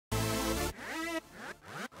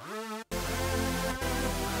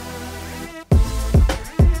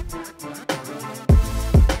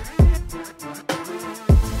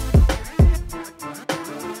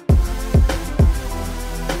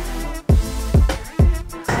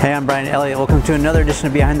Hey, I'm Brian Elliott. Welcome to another edition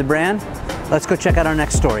of Behind the Brand. Let's go check out our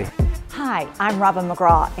next story. Hi, I'm Robin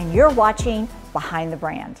McGraw, and you're watching Behind the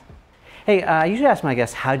Brand. Hey, I usually ask my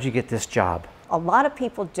guests, how'd you get this job? A lot of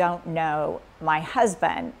people don't know my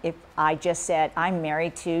husband if I just said I'm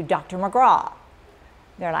married to Dr. McGraw.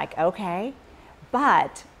 They're like, okay.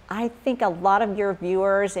 But I think a lot of your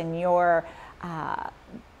viewers and your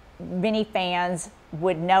many fans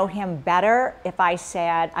would know him better if I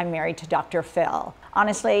said I'm married to Dr. Phil.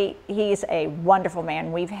 Honestly, he's a wonderful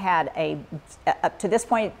man. We've had up to this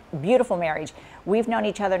point, beautiful marriage. We've known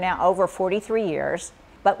each other now over 43 years,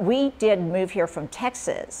 but we did move here from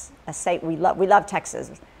Texas, a state we love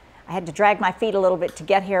Texas. I had to drag my feet a little bit to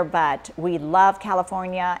get here, but we love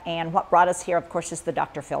California, and what brought us here, of course, is the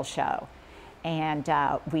Dr. Phil show. And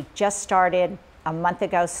we just started a month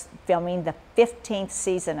ago filming the 15th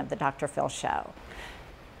season of the Dr. Phil show.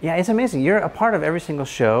 Yeah, it's amazing. You're a part of every single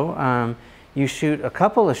show. You shoot a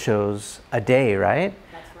couple of shows a day, right?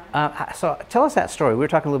 That's right. So tell us that story. We were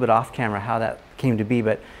talking a little bit off camera how that came to be,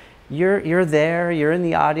 but you're there, you're in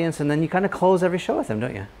the audience, and then you kind of close every show with them,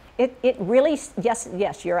 don't you? It really, yes,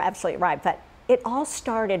 you're absolutely right, but it all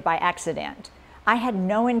started by accident. I had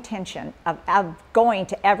no intention of going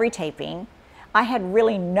to every taping. I had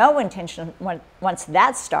really no intention, once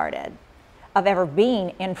that started, of ever being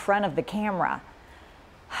in front of the camera.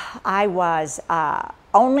 I was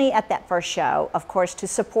only at that first show, of course, to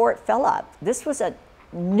support Philip. This was a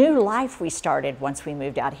new life we started once we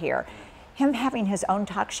moved out here. Him having his own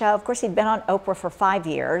talk show. Of course, he'd been on Oprah for 5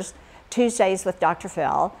 years, Tuesdays with Dr.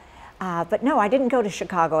 Phil. But no, I didn't go to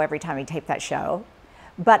Chicago every time he taped that show.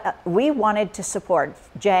 But we wanted to support,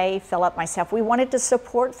 Jay, Philip, myself, we wanted to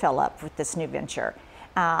support Philip with this new venture.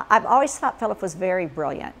 I've always thought Philip was very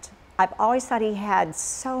brilliant. I've always thought he had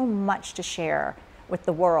so much to share with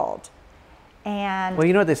the world. And well,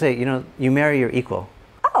 you know what they say, you marry your equal.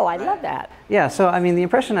 oh, I love that. Yeah, so I mean, the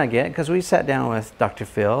impression I get, because we sat down with Dr.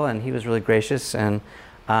 Phil, and he was really gracious and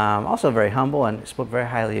also very humble and spoke very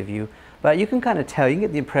highly of you. But you can kind of tell, you can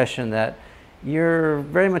get the impression that you're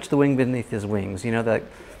very much the wing beneath his wings. You know, that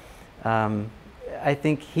I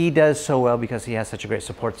think he does so well because he has such a great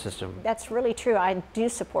support system. That's really true. I do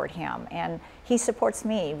support him, and he supports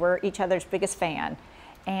me. We're each other's biggest fan.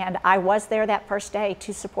 And I was there that first day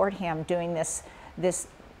to support him doing this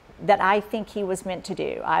that I think he was meant to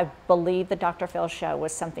do. I believe the Dr. Phil show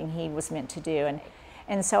was something he was meant to do.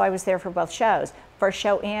 And so I was there for both shows. First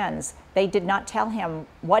show ends. They did not tell him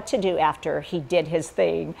what to do after he did his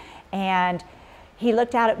thing. And he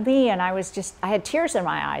looked out at me, and I had tears in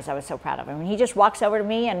my eyes. I was so proud of him. And he just walks over to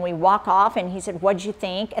me, and we walk off, and he said, "What'd you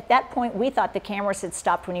think?" At that point, we thought the cameras had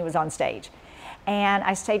stopped when he was on stage. And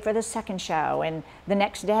I stayed for the second show, and the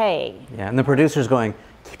next day. Yeah, and the producer's going,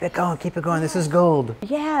 keep it going, this is gold.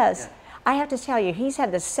 Yes. Yeah. I have to tell you, he's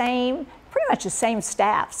had pretty much the same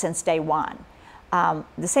staff since day one.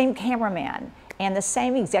 The same cameraman and the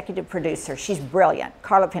same executive producer. She's brilliant,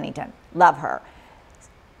 Carla Pennington, love her.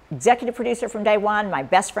 Executive producer from day one, my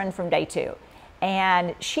best friend from day two.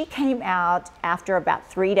 And she came out after about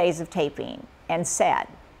 3 days of taping and said,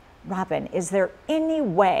 "Robin, is there any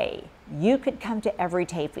way you could come to every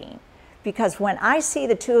taping? Because when I see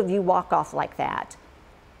the two of you walk off like that,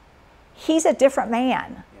 he's a different man.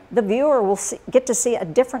 Yeah. The viewer will get to see a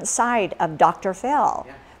different side of Dr. Phil.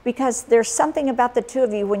 Yeah. Because there's something about the two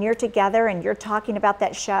of you when you're together and you're talking about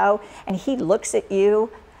that show and he looks at you.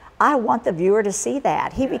 I want the viewer to see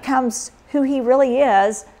that. He becomes who he really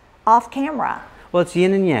is off camera." Well, it's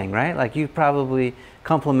yin and yang, right? Like you probably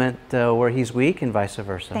complement where he's weak and vice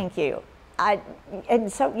versa. Thank you.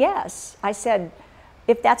 And so, yes, I said,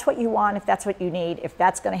 if that's what you want, if that's what you need, if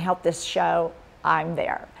that's going to help this show, I'm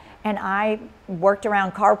there. And I worked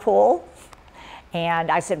around carpool, and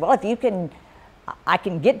I said, well, if you can, I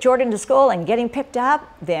can get Jordan to school and get him picked up,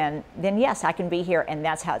 then yes, I can be here. And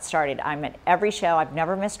that's how it started. I'm at every show. I've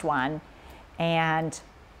never missed one. And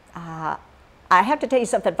I have to tell you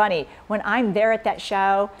something funny. When I'm there at that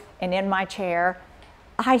show and in my chair,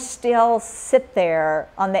 I still sit there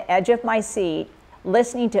on the edge of my seat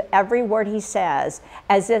listening to every word he says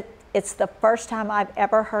as if it's the first time I've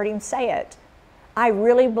ever heard him say it. I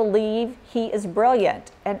really believe he is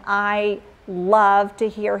brilliant, and I love to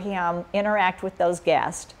hear him interact with those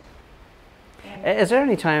guests. Is there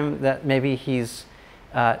any time that maybe he's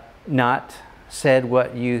not said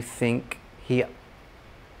what you think he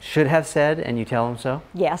should have said and you tell him so?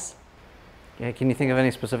 Yes. Okay, can you think of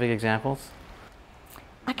any specific examples?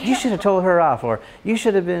 You should have told her off, or you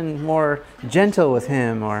should have been more gentle with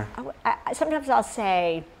him, or... Sometimes I'll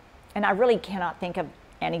say, and I really cannot think of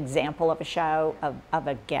an example of a show, of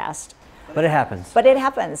a guest, But it happens. But it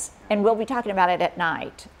happens, and we'll be talking about it at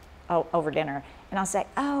night over dinner. And I'll say,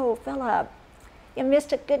 oh, Philip, you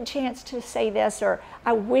missed a good chance to say this, or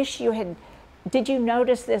I wish you had, did you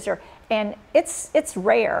notice this? And it's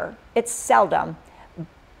rare, it's seldom.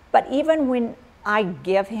 But even when I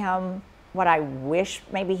give him what I wish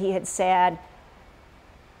maybe he had said,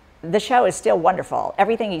 the show is still wonderful.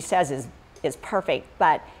 Everything he says is perfect,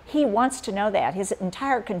 but he wants to know that. His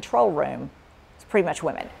entire control room is pretty much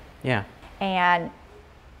women. Yeah.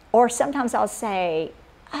 Or sometimes I'll say,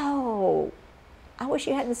 oh, I wish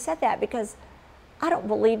you hadn't said that because I don't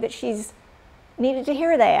believe that she's needed to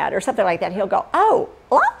hear that, or something like that. He'll go, oh,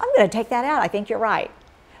 well, I'm going to take that out. I think you're right.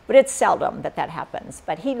 But it's seldom that happens.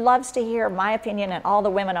 But he loves to hear my opinion and all the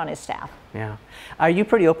women on his staff. Yeah. Are you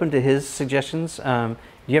pretty open to his suggestions? Do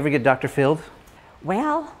you ever get Dr. Field?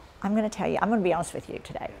 Well, I'm going to tell you, I'm going to be honest with you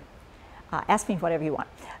today. Ask me whatever you want.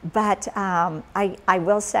 But I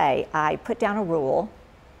will say, I put down a rule.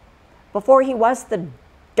 Before he was the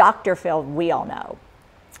Dr. Phil we all know,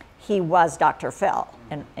 he was Dr. Phil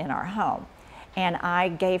in our home. And I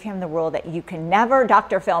gave him the rule that you can never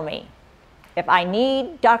Dr. Phil me. If I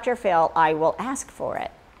need Dr. Phil, I will ask for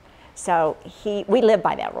it. So we live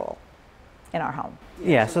by that rule in our home.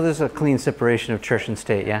 Yeah, so there's a clean separation of church and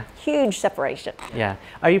state, yeah? Huge separation. Yeah.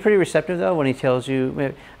 Are you pretty receptive, though, when he tells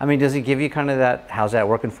you, I mean, does he give you kind of that, how's that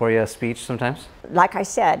working for you, speech sometimes? Like I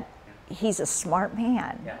said, he's a smart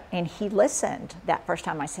man, yeah. And he listened that first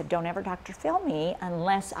time I said, don't ever Dr. Phil me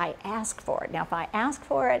unless I ask for it. Now, if I ask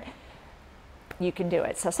for it, you can do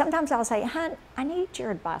it. So sometimes I'll say, hon, I need your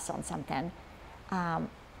advice on something.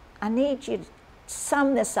 I need you to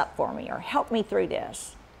sum this up for me or help me through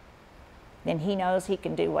this. Then he knows he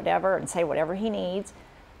can do whatever and say whatever he needs.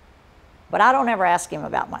 But I don't ever ask him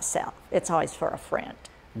about myself. It's always for a friend.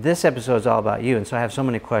 This episode is all about you, and so I have so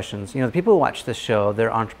many questions. You know, the people who watch this show,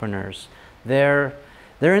 they're entrepreneurs. They're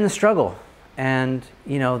in the struggle, and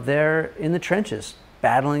you know, they're in the trenches,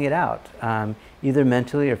 battling it out, either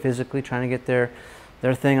mentally or physically, trying to get their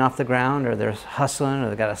thing off the ground, or they're hustling, or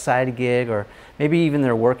they've got a side gig, or maybe even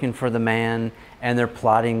they're working for the man and they're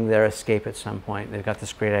plotting their escape at some point. They've got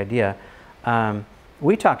this great idea.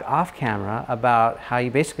 We talked off camera about how you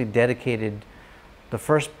basically dedicated the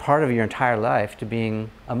first part of your entire life to being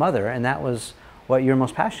a mother, and that was what you're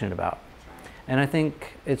most passionate about. And I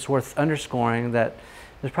think it's worth underscoring that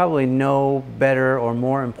there's probably no better or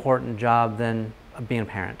more important job than being a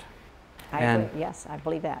parent. I agree. Yes, I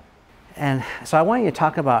believe that. And so I want you to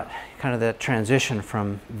talk about kind of the transition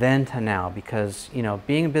from then to now, because you know,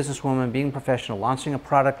 being a businesswoman, being a professional, launching a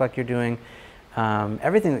product like you're doing,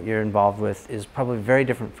 everything that you're involved with is probably very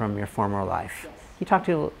different from your former life. Yes. Can you talk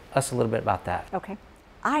to us a little bit about that? Okay.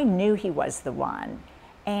 I knew he was the one,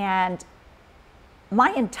 and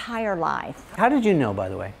my entire life. How did you know, by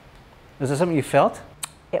the way? Was it something you felt?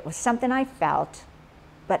 It was something I felt,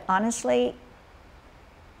 but honestly,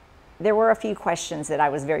 there were a few questions that I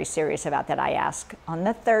was very serious about that I asked. On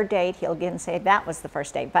the third date, he'll again say that was the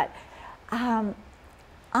first date, but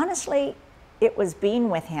honestly, it was being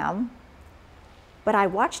with him. But I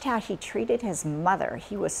watched how he treated his mother.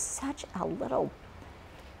 He was such a little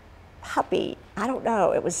puppy. I don't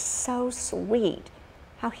know, it was so sweet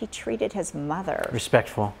how he treated his mother.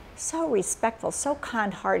 Respectful. So respectful, so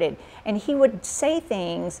kind-hearted. And he would say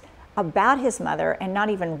things about his mother and not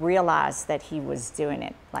even realize that he was doing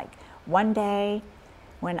it. Like, one day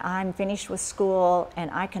when I'm finished with school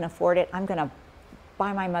and I can afford it, I'm gonna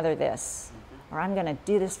buy my mother this, or I'm gonna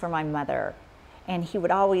do this for my mother. And he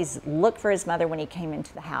would always look for his mother when he came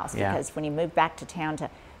into the house, yeah. Because when he moved back to town to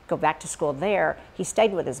go back to school there, he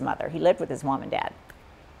stayed with his mother. He lived with his mom and dad.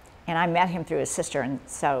 And I met him through his sister, and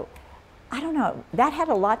so, I don't know, that had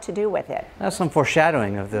a lot to do with it. That's some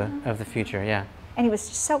foreshadowing of the future, yeah. And he was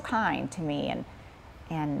just so kind to me,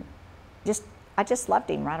 and I just loved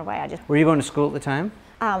him right away. Were you going to school at the time?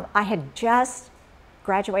 I had just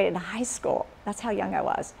graduated high school. That's how young I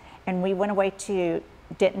was. And we went away to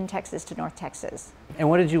Denton, Texas, to North Texas. And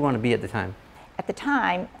what did you want to be at the time? At the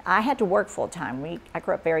time, I had to work full time. I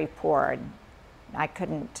grew up very poor, and I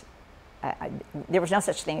couldn't, there was no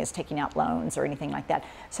such thing as taking out loans or anything like that.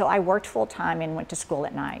 So I worked full time and went to school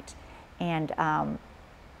at night. And I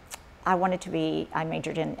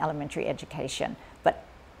majored in elementary education.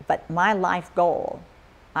 But my life goal,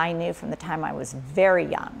 I knew from the time I was very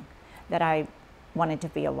young that I wanted to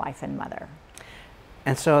be a wife and mother.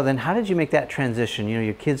 And so then how did you make that transition? You know,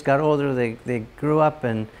 your kids got older, they grew up,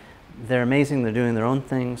 and they're amazing, they're doing their own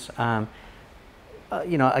things.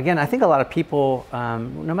 You know, again, I think a lot of people,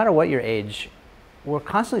 no matter what your age, we're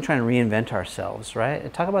constantly trying to reinvent ourselves,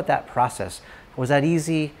 right? Talk about that process. Was that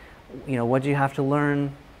easy? You know, what did you have to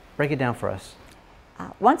learn? Break it down for us.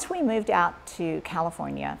 Once we moved out to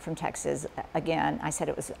California from Texas, again, I said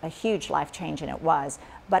it was a huge life change, and it was.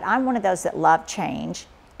 But I'm one of those that love change,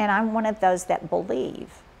 and I'm one of those that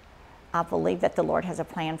believe. I believe that the Lord has a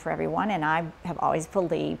plan for everyone, and I have always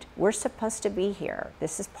believed we're supposed to be here.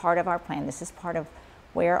 This is part of our plan. This is part of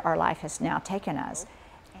where our life has now taken us.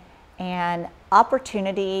 And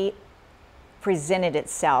opportunity presented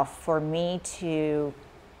itself for me to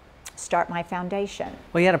start my foundation.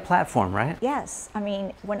 Well, you had a platform, right? Yes. I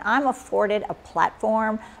mean, when I'm afforded a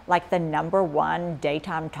platform like the #1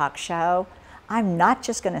 daytime talk show, I'm not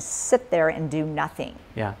just going to sit there and do nothing.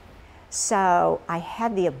 Yeah. So I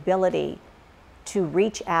had the ability to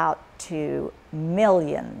reach out to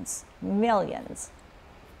millions.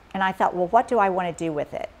 And I thought, well, what do I want to do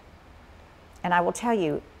with it? And I will tell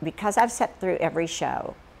you, because I've sat through every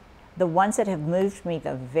show, the ones that have moved me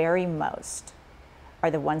the very most are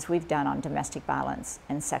the ones we've done on domestic violence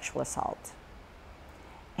and sexual assault.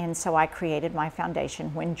 And so I created my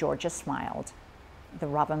foundation, When Georgia Smiled, the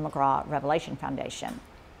Robin McGraw Revelation Foundation.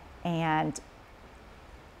 And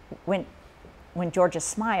when Georgia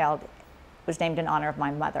Smiled was named in honor of my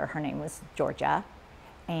mother. Her name was Georgia.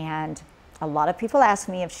 And a lot of people ask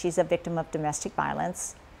me if she's a victim of domestic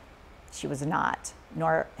violence. She was not,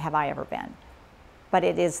 nor have I ever been. But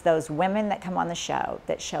it is those women that come on the show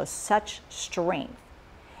that show such strength.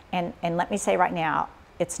 And let me say right now,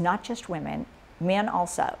 it's not just women, men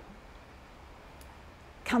also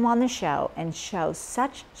come on the show and show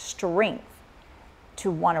such strength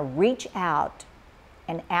to want to reach out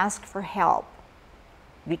and ask for help,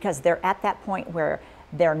 because they're at that point where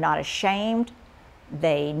they're not ashamed.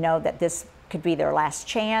 They know that this could be their last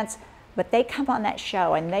chance, but they come on that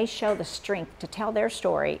show and they show the strength to tell their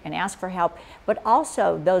story and ask for help. But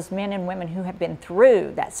also those men and women who have been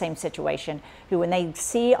through that same situation, who when they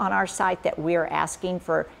see on our site that we're asking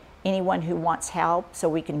for anyone who wants help so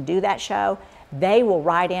we can do that show, they will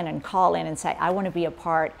write in and call in and say, I want to be a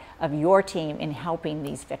part of your team in helping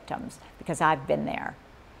these victims because I've been there.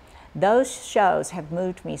 Those shows have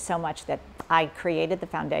moved me so much that I created the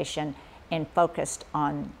foundation and focused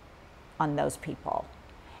on those people.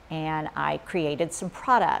 And I created some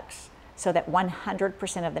products so that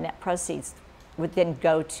 100% of the net proceeds would then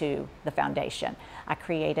go to the foundation. I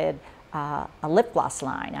created a lip gloss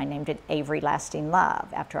line. I named it Avery Lasting Love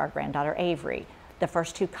after our granddaughter Avery. The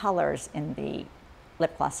first 2 colors in the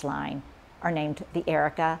lip gloss line are named the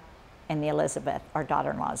Erica and the Elizabeth, our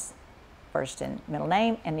daughter-in-law's first and middle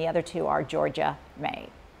name, and the other 2 are Georgia, May.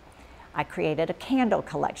 I created a candle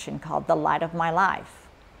collection called The Light of My Life.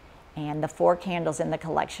 And the 4 candles in the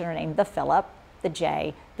collection are named the Philip, the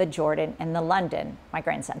Jay, the Jordan, and the London, my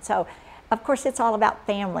grandson. So, of course, it's all about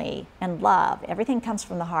family and love. Everything comes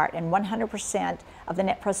from the heart, and 100% of the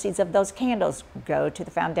net proceeds of those candles go to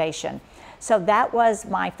the foundation. So that was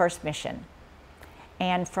my first mission.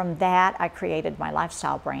 And from that, I created my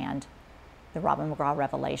lifestyle brand, the Robin McGraw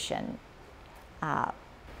Revelation. Now,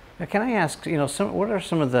 can I ask, what are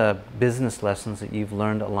some of the business lessons that you've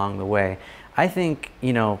learned along the way? I think,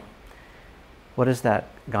 what is that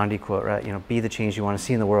Gandhi quote, right? Be the change you want to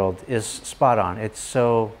see in the world is spot on. It's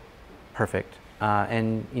so perfect.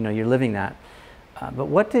 And, you're living that. But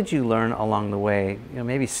what did you learn along the way,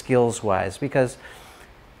 maybe skills-wise? Because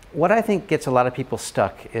what I think gets a lot of people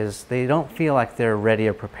stuck is they don't feel like they're ready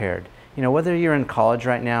or prepared. Whether you're in college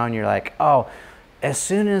right now and you're like, oh, as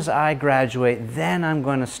soon as I graduate, then I'm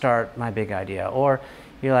going to start my big idea. Or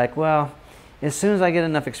you're like, well, as soon as I get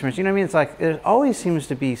enough experience, you know what I mean? It's like there always seems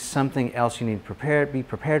to be something else you need to be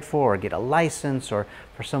prepared for, or get a license, or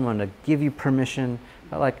for someone to give you permission.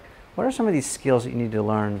 But what are some of these skills that you need to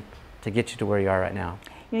learn to get you to where you are right now?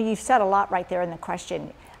 You've said a lot right there in the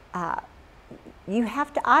question. You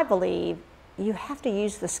have to, I believe, you have to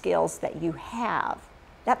use the skills that you have.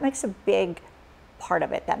 That makes a big part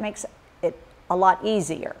of it. That makes it a lot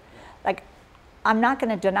easier. I'm not going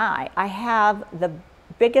to deny, I have the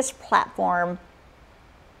biggest platform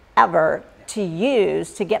ever to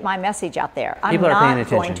use to get my message out there. People are paying I'm not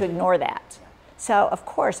going attention. to ignore that. So, of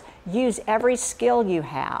course, use every skill you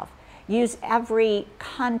have. Use every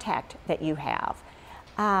contact that you have.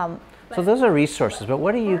 So those are resources, but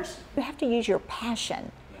what do you... You have to use your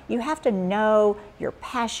passion. You have to know your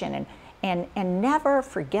passion and never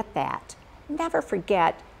forget that. Never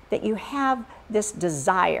forget that you have this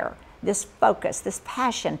desire, this focus, this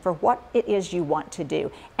passion for what it is you want to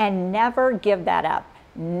do, and never give that up.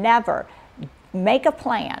 Never. Make a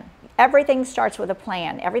plan. Everything starts with a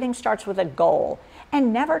plan. Everything starts with a goal,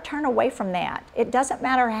 and never turn away from that. It doesn't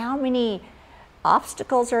matter how many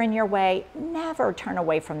obstacles are in your way, never turn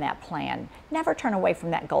away from that plan. Never turn away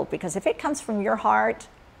from that goal, because if it comes from your heart,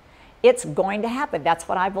 It's going to happen. That's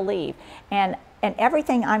what I believe. And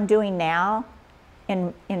everything I'm doing now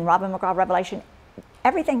in Robin McGraw Revelation,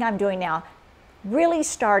 everything I'm doing now really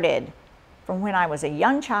started from when I was a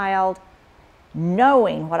young child,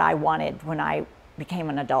 knowing what I wanted when I became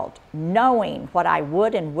an adult, knowing what I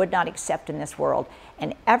would and would not accept in this world.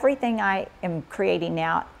 And everything I am creating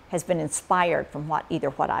now has been inspired from either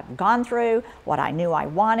what I've gone through, what I knew I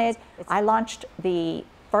wanted. I launched the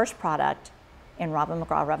first product in Robin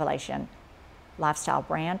McGraw Revelation lifestyle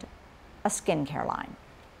brand, a skincare line.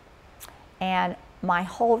 And my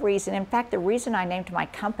whole reason, in fact, the reason I named my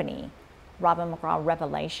company Robin McGraw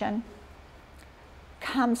Revelation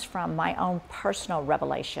comes from my own personal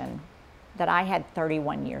revelation that I had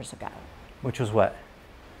 31 years ago. Which was what?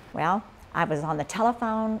 Well, I was on the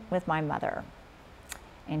telephone with my mother,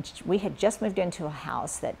 and we had just moved into a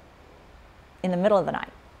house that, in the middle of the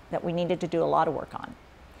night, that we needed to do a lot of work on.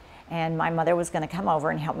 And my mother was going to come over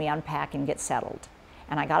and help me unpack and get settled.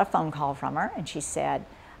 And I got a phone call from her, and she said,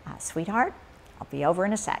 "Sweetheart, I'll be over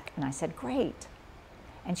in a sec." And I said, "Great."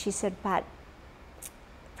 And she said, "But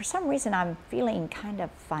for some reason, I'm feeling kind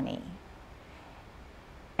of funny."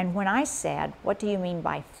 And when I said, "What do you mean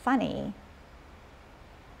by funny?"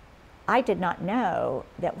 I did not know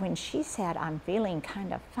that when she said, "I'm feeling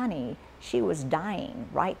kind of funny," she was dying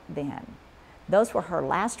right then. Those were her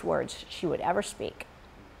last words she would ever speak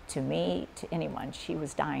to me, to anyone. She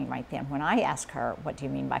was dying right then. When I asked her, "What do you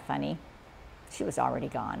mean by funny?" she was already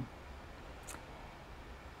gone.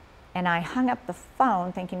 And I hung up the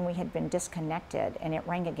phone thinking we had been disconnected, and it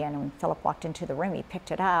rang again. And when Philip walked into the room, he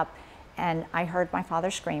picked it up, and I heard my father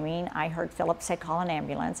screaming. I heard Philip say, "Call an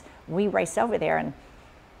ambulance." We raced over there, and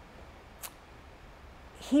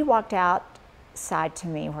he walked outside to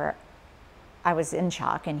me where I was in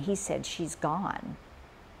shock, and he said, "She's gone."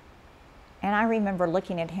 And I remember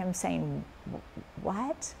looking at him saying,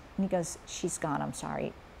 "What?" And he goes, "She's gone, I'm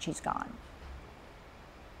sorry, she's gone."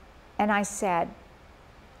 And I said,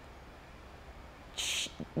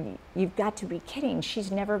 "You've got to be kidding.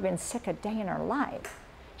 She's never been sick a day in her life.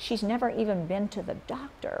 She's never even been to the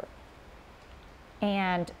doctor."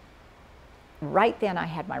 And right then I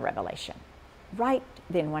had my revelation. Right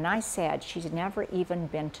then when I said she's never even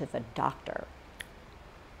been to the doctor,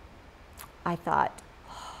 I thought,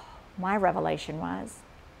 my revelation was,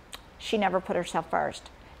 she never put herself first.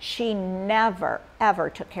 She never, ever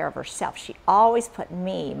took care of herself. She always put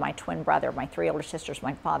me, my twin brother, my 3 older sisters,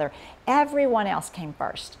 my father, everyone else came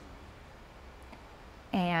first.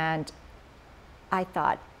 And I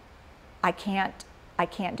thought, I can't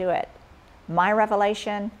do it. My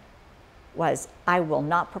revelation was, I will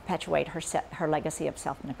not perpetuate her legacy of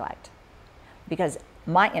self-neglect. Because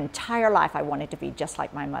my entire life I wanted to be just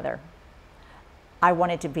like my mother. I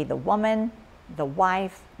wanted to be the woman, the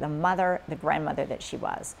wife, the mother, the grandmother that she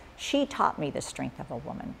was. She taught me the strength of a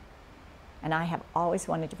woman. And I have always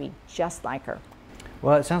wanted to be just like her.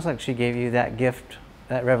 Well, it sounds like she gave you that gift,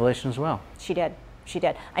 that revelation as well. She did. She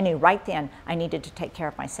did. I knew right then I needed to take care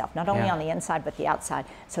of myself, not only on the inside but the outside,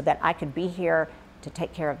 so that I could be here to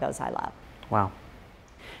take care of those I love. Wow.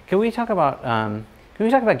 Can we talk about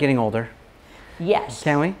getting older? Yes.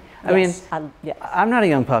 Can we? Yes. I mean, yes. I'm not a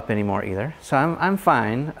young pup anymore either, so I'm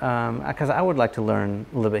fine, because I would like to learn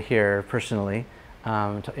a little bit here personally,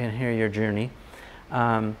 and hear your journey.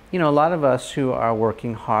 You know, a lot of us who are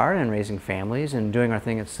working hard and raising families and doing our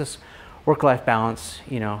thing, it's this work-life balance,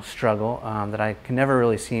 you know, struggle that I can never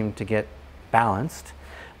really seem to get balanced.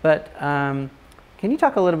 But can you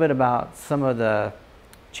talk a little bit about some of the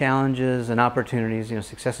challenges and opportunities, you know,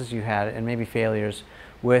 successes you had and maybe failures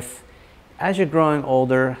with, as you're growing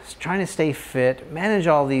older, trying to stay fit, manage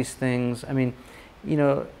all these things? I mean, you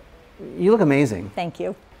know, you look amazing. Thank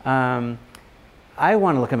you. I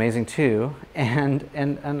want to look amazing too, and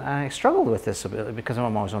I struggled with this a bit because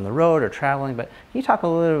I'm always on the road or traveling. But can you talk a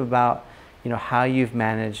little bit about, you know, how you've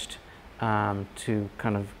managed to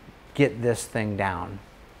kind of get this thing down?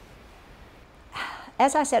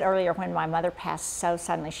 As I said earlier, when my mother passed so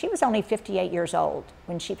suddenly, she was only 58 years old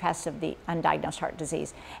when she passed of the undiagnosed heart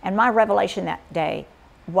disease. And my revelation that day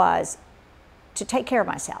was to take care of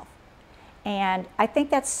myself. And I think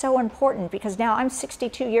that's so important because now I'm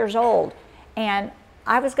 62 years old, and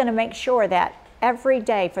I was going to make sure that every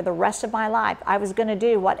day for the rest of my life, I was going to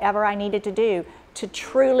do whatever I needed to do to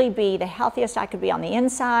truly be the healthiest I could be on the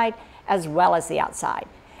inside as well as the outside.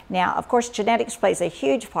 Now, of course, genetics plays a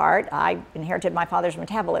huge part. I inherited my father's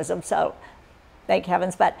metabolism, so thank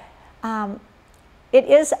heavens. But it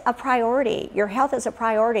is a priority. Your health is a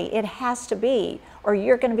priority. It has to be, or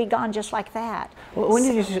you're going to be gone just like that. Well,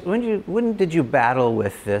 when did you battle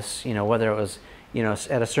with this? You know, whether it was, you know,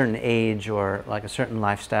 at a certain age or like a certain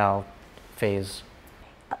lifestyle phase?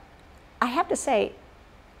 I have to say,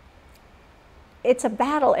 it's a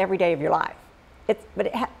battle every day of your life. But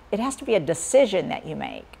it has to be a decision that you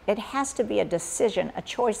make. It has to be a decision, a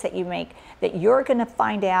choice that you make, that you're going to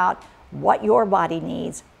find out what your body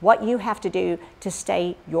needs, what you have to do to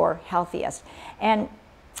stay your healthiest. And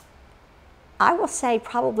I will say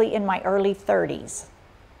probably in my early 30s.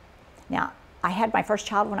 Now, I had my first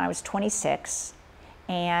child when I was 26,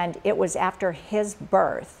 and it was after his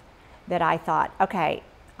birth that I thought, okay,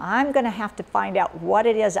 I'm going to have to find out what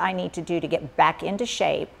it is I need to do to get back into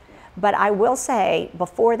shape. But I will say,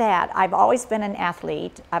 before that, I've always been an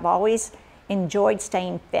athlete. I've always enjoyed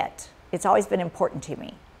staying fit. It's always been important to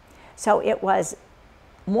me. So it was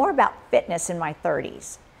more about fitness in my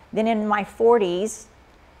 30s. Then in my 40s,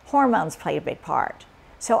 hormones played a big part.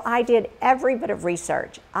 So I did every bit of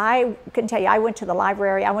research. I can tell you, I went to the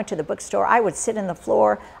library, I went to the bookstore, I would sit on the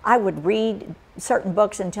floor, I would read certain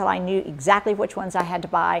books until I knew exactly which ones I had to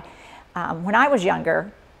buy. When I was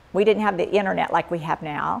younger, we didn't have the internet like we have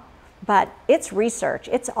now. But it's research.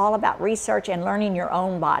 It's all about research and learning your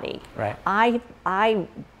own body. Right. I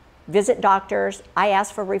visit doctors. I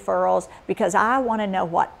ask for referrals because I want to know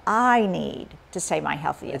what I need to stay my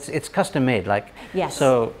healthiest. It's custom made, like. Yes.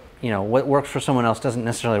 So what works for someone else doesn't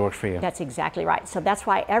necessarily work for you. That's exactly right. So that's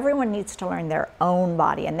why everyone needs to learn their own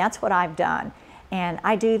body, and that's what I've done. And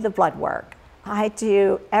I do the blood work. I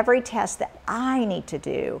do every test that I need to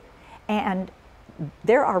do, and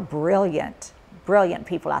there are brilliant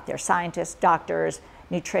people out there, scientists, doctors,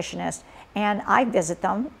 nutritionists, and I visit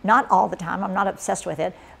them, not all the time, I'm not obsessed with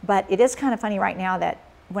it, but it is kind of funny right now that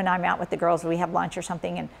when I'm out with the girls, we have lunch or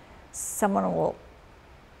something, and someone will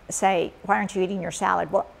say, why aren't you eating your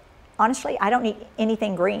salad? Well, honestly, I don't eat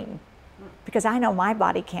anything green because I know my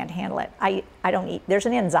body can't handle it. I don't eat, there's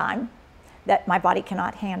an enzyme that my body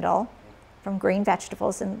cannot handle from green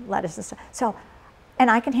vegetables and lettuce and stuff. So,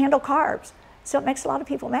 and I can handle carbs. So it makes a lot of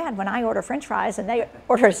people mad when I order French fries and they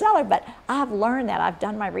order a salad, but I've learned that. I've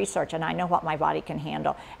done my research and I know what my body can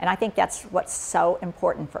handle. And I think that's what's so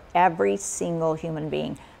important for every single human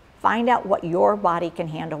being. Find out what your body can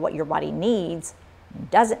handle, what your body needs,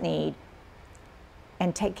 doesn't need,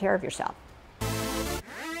 and take care of yourself.